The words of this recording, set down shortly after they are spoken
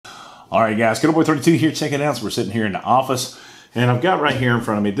All right, guys, Good Old Boy 32 here, checking it out. So we're sitting here in the office, and I've got right here in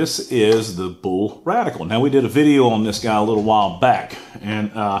front of me, this is the Bull Radical. Now, we did a video on this guy a little while back,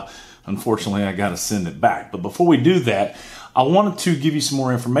 and unfortunately, I got to send it back. But before we do that, I wanted to give you some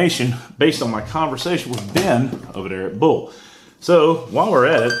more information based on my conversation with Ben over there at Bull. So, while we're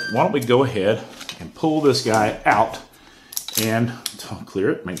at it, why don't we go ahead and pull this guy out and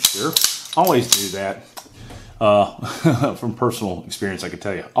clear it, make sure. Always do that. From personal experience, I can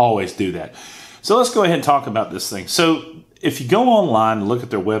tell you, always do that. So let's go ahead and talk about this thing. So if you go online and look at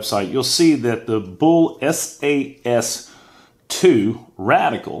their website, you'll see that the Bull SAS2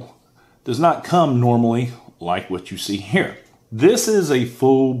 Radical does not come normally like what you see here. This is a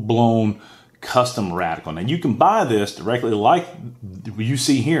full-blown custom Radical. Now you can buy this directly like you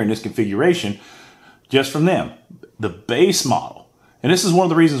see here in this configuration just from them, the base model. And this is one of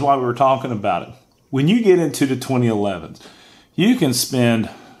the reasons why we were talking about it. When you get into the 2011s, you can spend,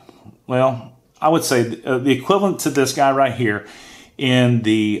 well, I would say the equivalent to this guy right here in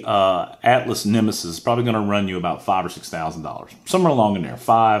the Atlas Nemesis is probably going to run you about $5,000 or $6,000, somewhere along in there,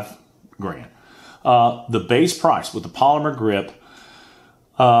 $5 grand. The base price with the polymer grip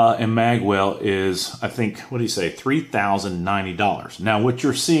and magwell is, I think, what do you say, $3,090. Now, what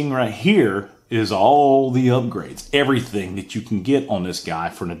you're seeing right here is all the upgrades, everything that you can get on this guy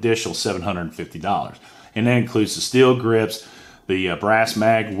for an additional $750. And that includes the steel grips, the brass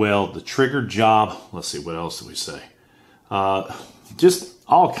mag weld, the trigger job. Let's see, what else do we say? Just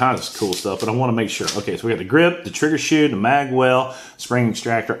all kinds of cool stuff, but I want to make sure. Okay, so we got the grip, the trigger shoe, the mag weld, spring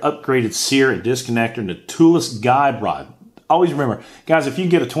extractor, upgraded sear and disconnector, and the toolless guide rod. Always remember, guys, if you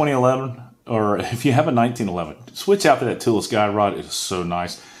get a 2011 or if you have a 1911, switch out to that toolless guide rod. It is so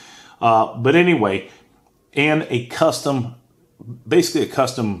nice. But anyway, and a custom, basically a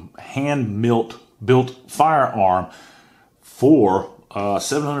custom hand-built firearm for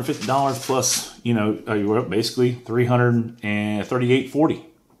 $750 plus, you know, basically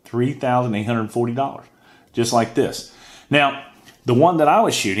 $338.40, just like this. Now, the one that I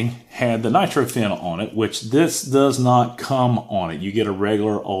was shooting had the nitro fin on it, which this does not come on it. You get a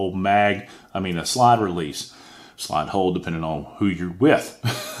regular old a slide release. Slide hold, depending on who you're with,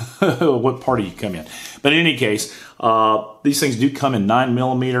 what party you come in. But in any case, these things do come in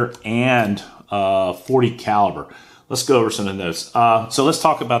 9mm and 40 caliber. Let's go over some of those. So let's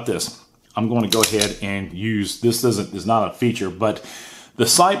talk about this. I'm going to go ahead and use, this is not a feature, but the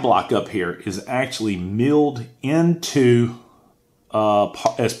sight block up here is actually milled into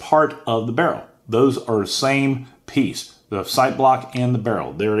as part of the barrel. Those are the same piece, the sight block and the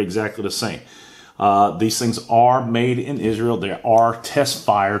barrel. They're exactly the same. These things are made in Israel. They are test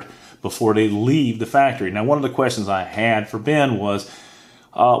fired before they leave the factory. Now, one of the questions I had for Ben was,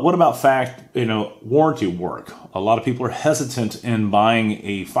 what about warranty work? A lot of people are hesitant in buying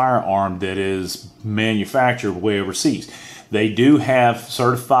a firearm that is manufactured way overseas. They do have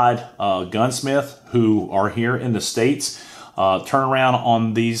certified gunsmith who are here in the States. Turnaround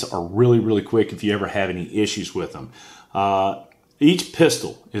on these are really, really quick if you ever have any issues with them. Each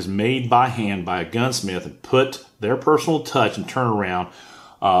pistol is made by hand by a gunsmith and put their personal touch and turnaround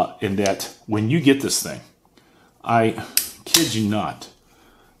in that when you get this thing, I kid you not,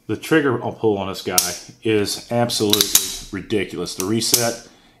 the trigger I'll pull on this guy is absolutely ridiculous. The reset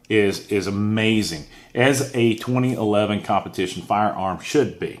is amazing, as a 2011 competition firearm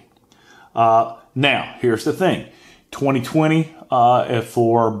should be. Now, here's the thing. 2020,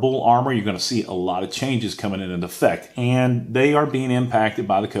 for Bull Armory, you're going to see a lot of changes coming into effect, and they are being impacted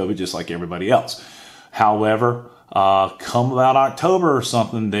by the COVID just like everybody else. However, come about October or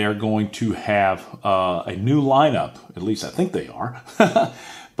something, they're going to have a new lineup. At least I think they are.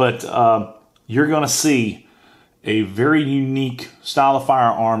 But you're going to see a very unique style of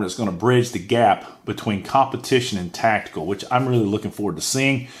firearm that's going to bridge the gap between competition and tactical, which I'm really looking forward to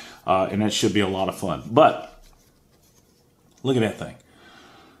seeing, and that should be a lot of fun. But look at that thing.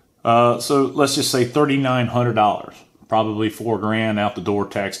 So let's just say $3,900, probably $4 grand out the door,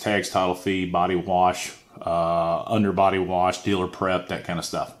 tax, title fee, body wash, underbody wash, dealer prep, that kind of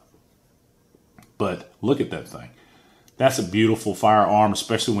stuff. But look at that thing. That's a beautiful firearm,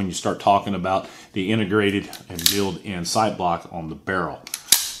 especially when you start talking about the integrated and milled-in sight block on the barrel.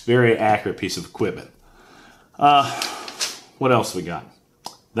 Very accurate piece of equipment. What else we got?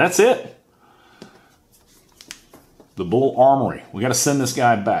 That's it. The Bull Armory. We got to send this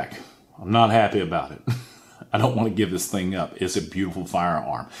guy back. I'm not happy about it. I don't want to give this thing up. It's a beautiful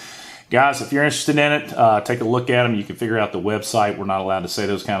firearm. Guys, if you're interested in it, take a look at them. You can figure out the website. We're not allowed to say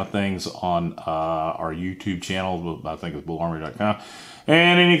those kind of things on our YouTube channel. I think it's bullarmory.com.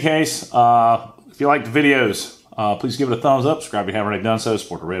 And in any case, if you like the videos, Please give it a thumbs up. Subscribe if you haven't already done so.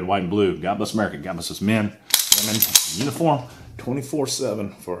 Support the red, white, and blue. God bless America. God bless us men, women, uniform,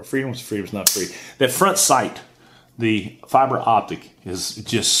 24/7 for our freedoms. Freedom's not free. That front sight, the fiber optic, is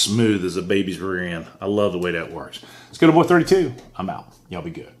just smooth as a baby's rear end. I love the way that works. Let's go to Boy 32. I'm out. Y'all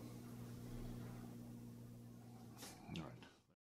be good.